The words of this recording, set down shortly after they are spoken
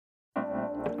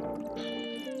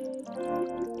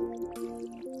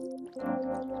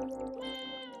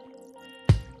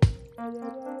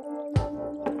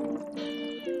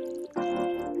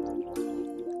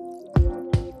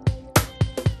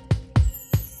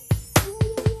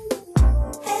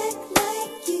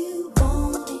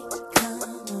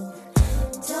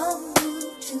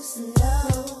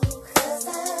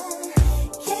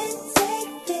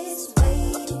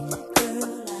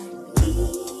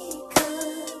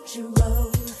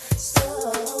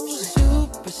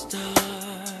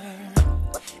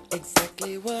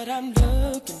Exactly what I'm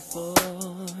looking for.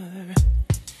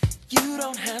 You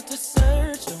don't have to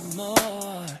search no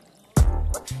more.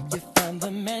 You found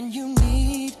the man you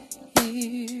need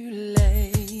here,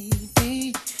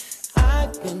 lady.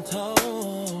 I've been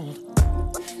told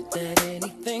that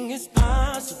anything is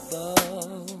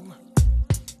possible.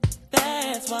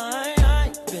 That's why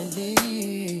I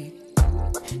believe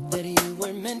that you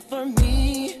were meant for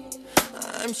me.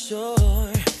 I'm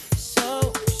sure,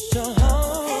 so sure.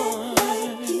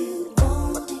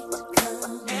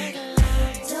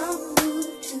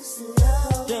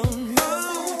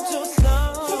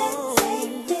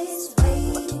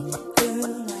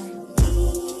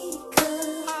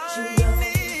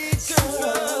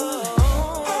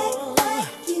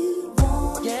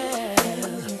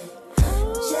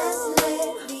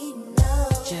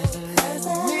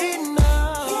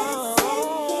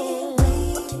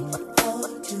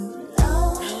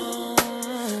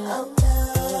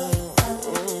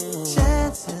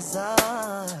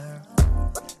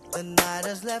 The night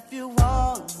has left you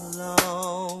all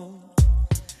alone.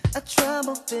 A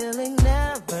trouble feeling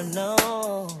never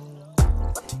known.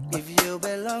 If you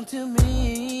belong to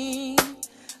me,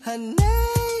 honey,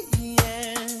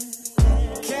 yeah.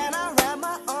 Can I wrap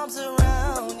my arms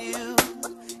around you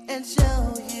and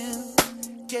show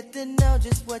you? Get to know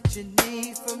just what you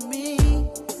need from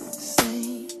me.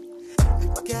 See,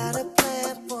 I got a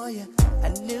plan for you, a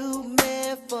new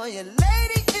man for you,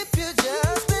 lady. If you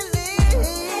just believe.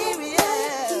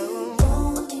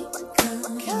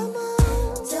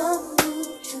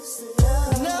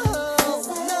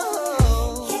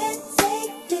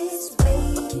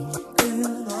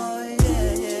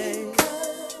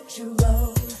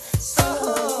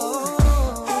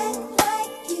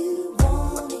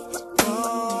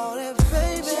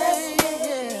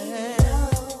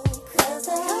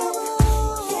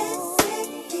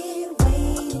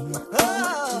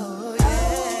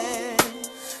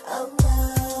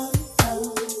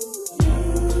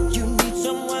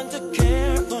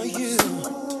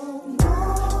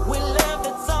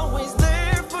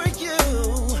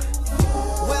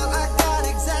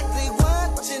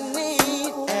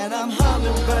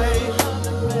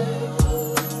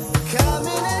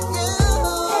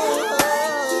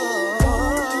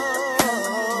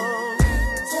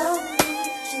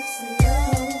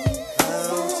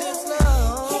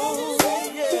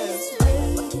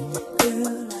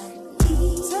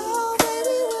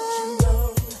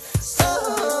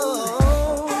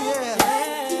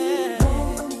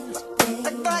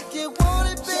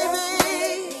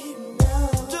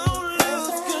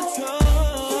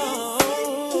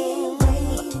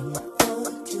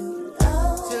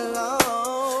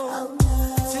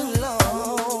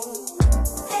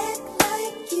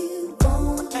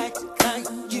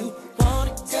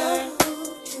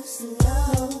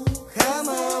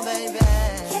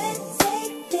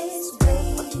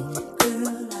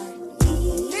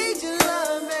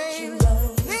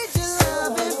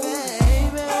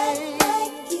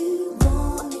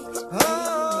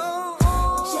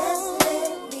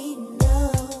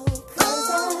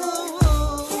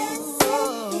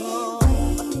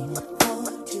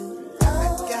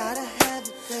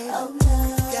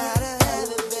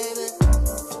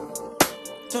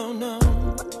 Don't know.